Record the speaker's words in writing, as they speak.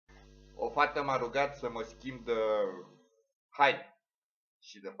fată m-a rugat să mă schimb de haine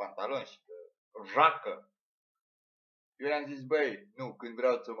și de pantaloni și de jacă. Eu i-am zis, băi, nu, când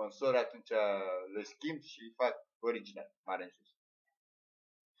vreau să mă însor, atunci le schimb și fac original, mare în sus.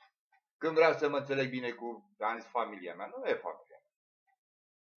 Când vreau să mă înțeleg bine cu, am zis, familia mea, nu e familia mea.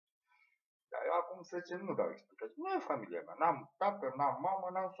 Dar eu acum să zicem, nu dau explicații, nu e familia mea, n-am tată, n-am mamă,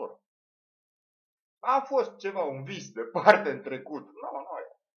 n-am soră. A fost ceva, un vis departe în trecut, nu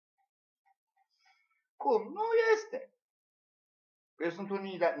e. Cum? Nu este. Eu sunt un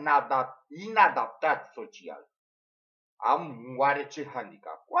inadaptat social. Am oarece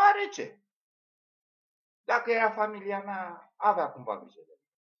handicap. Oarece. Dacă era familia mea, avea cumva grijă de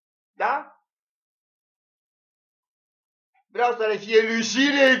mine. Da? Vreau să le fie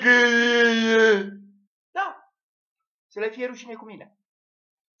rușine că... Da. Să le fie rușine cu mine.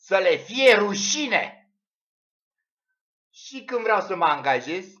 Să le fie rușine. Și când vreau să mă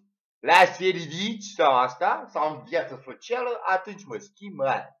angajez, la servici sau asta, sau în viață socială, atunci mă schimb,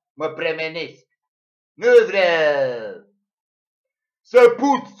 mă premenesc. Nu vreau să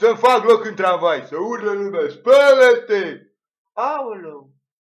put, să fac loc în tramvai, să urle lumea, spală-te! Aoleu!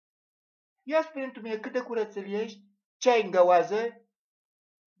 Ia spune-mi tu mie cât de curățel ești, ce ai în găoază,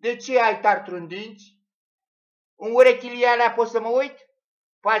 de ce ai tartru în dinți, în urechile alea poți să mă uit?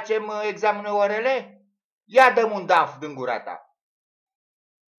 Facem examenul orele? Ia dă-mi un daf din gura ta.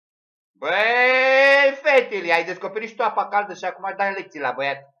 Băi, fetele, ai descoperit și tu apa caldă și acum dai lecții la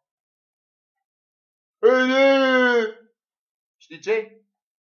băiat. Știi ce?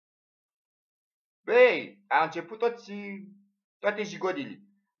 Băi, a început toate jigodilii.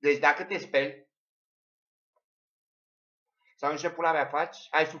 Deci dacă te speli, sau în ce pula mea faci,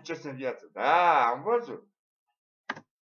 ai succes în viață. Da, am văzut.